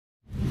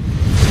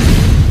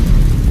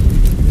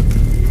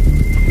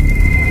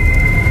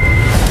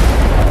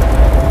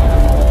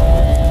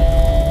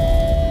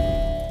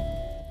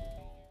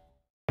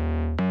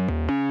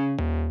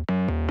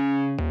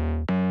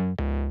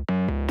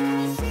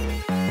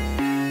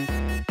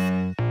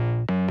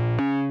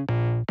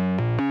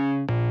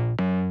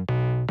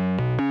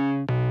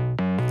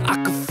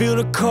feel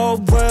the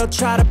cold world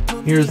try to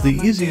pull me. Here's the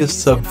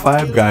easiest sub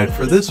 5 guide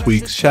for this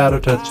week's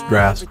Shadowtouched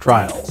Drask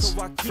Trials.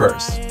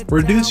 First,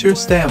 reduce your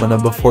stamina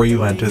before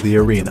you enter the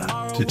arena,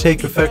 to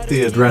take effect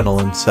the 𝗘𝗣𝗜𝗖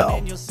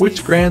𝗖𝗥𝗘𝐁𝐔𝐍𝐍𝐾,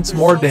 which grants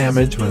more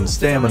damage when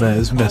stamina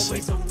is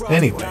missing.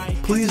 Anyway,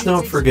 please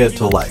don't forget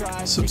to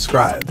like,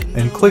 subscribe,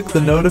 and click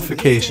the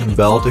notification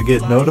bell to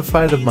get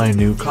notified of my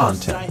new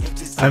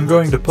content. I'm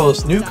going to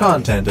post new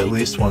content at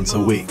least once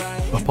a week.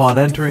 Upon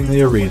entering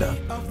the arena,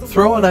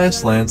 throw an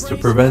ice lance to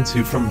prevent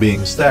you from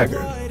being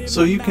staggered,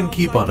 so you can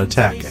keep on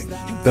attacking.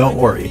 Don't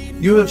worry,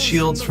 you have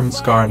shields from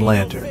Scar and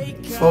Lantern.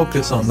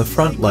 Focus on the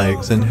front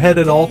legs and head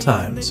at all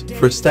times,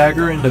 for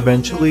stagger and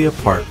eventually a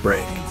part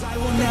break. I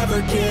will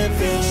never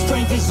give in,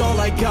 strength is all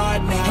I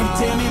got now. And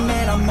damn it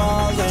man, I'm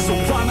all in, so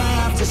I'ma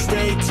have to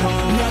stay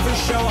tall. Never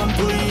show I'm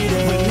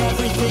bleeding, when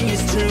everything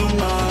is too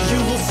much. You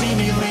will see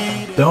me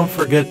lead. Don't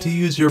forget to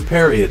use your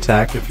parry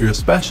attack if your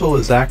special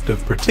is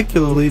active,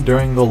 particularly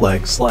during the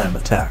leg slam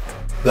attack.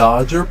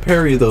 Dodge or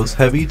parry those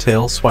heavy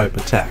tail swipe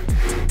attack.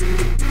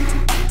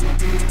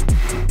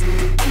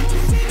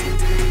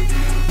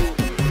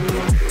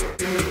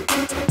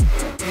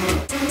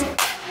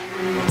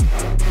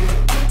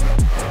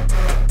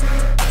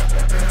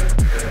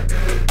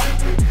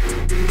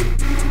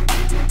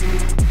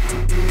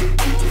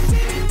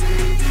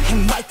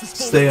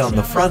 Stay on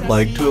the front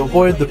leg to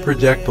avoid the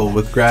projectile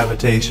with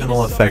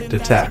gravitational effect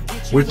attack,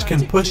 which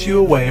can push you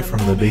away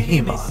from the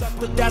behemoth.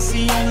 But that's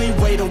the only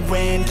way to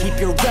win. Keep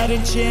your head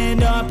and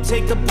chin up,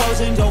 take the blows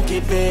and don't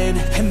give in.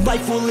 And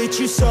life will hit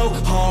you so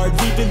hard,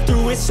 we've been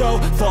through it so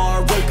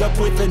far. Wake up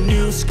with a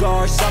new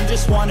scar, some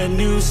just want a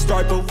new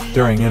start. But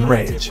during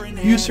Enrage,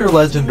 use your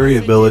legendary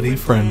ability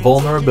for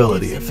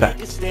invulnerability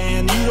effect.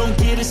 you don't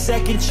get a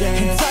second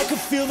chance. I can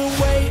feel the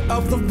weight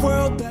of the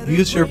world.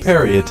 Use your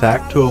parry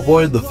attack to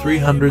avoid the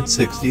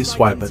 360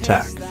 swipe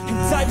attack.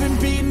 I've been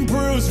beaten,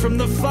 bruised from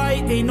the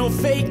fight, ain't no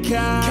fake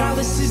out.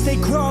 Calluses, they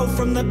grow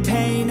from the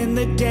pain in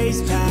the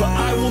days past. But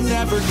I will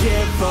never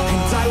give up,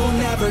 and I will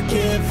never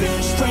give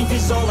in. Strength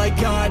is all I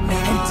got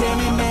now, and damn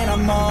it man,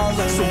 I'm all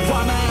in. So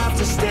I'ma have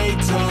to stay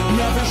tall,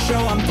 never show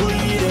I'm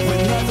bleeding. When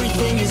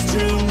everything is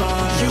too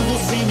much, you will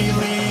see me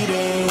leading.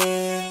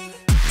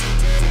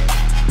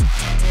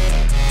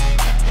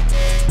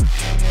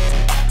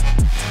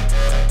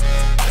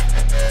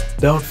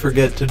 Don't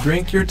forget to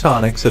drink your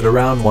tonics at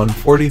around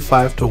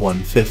 145 to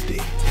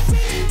 150.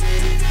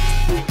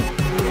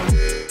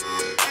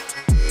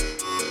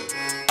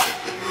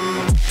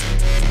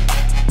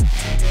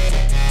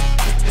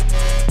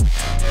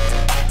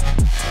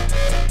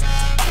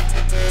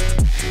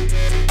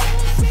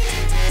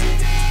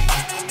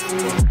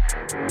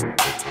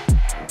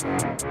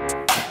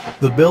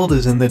 The build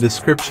is in the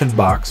description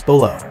box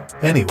below.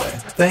 Anyway,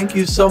 thank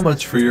you so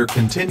much for your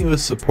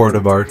continuous support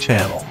of our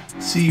channel.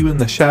 See you in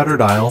the Shattered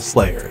Isle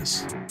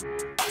Slayers.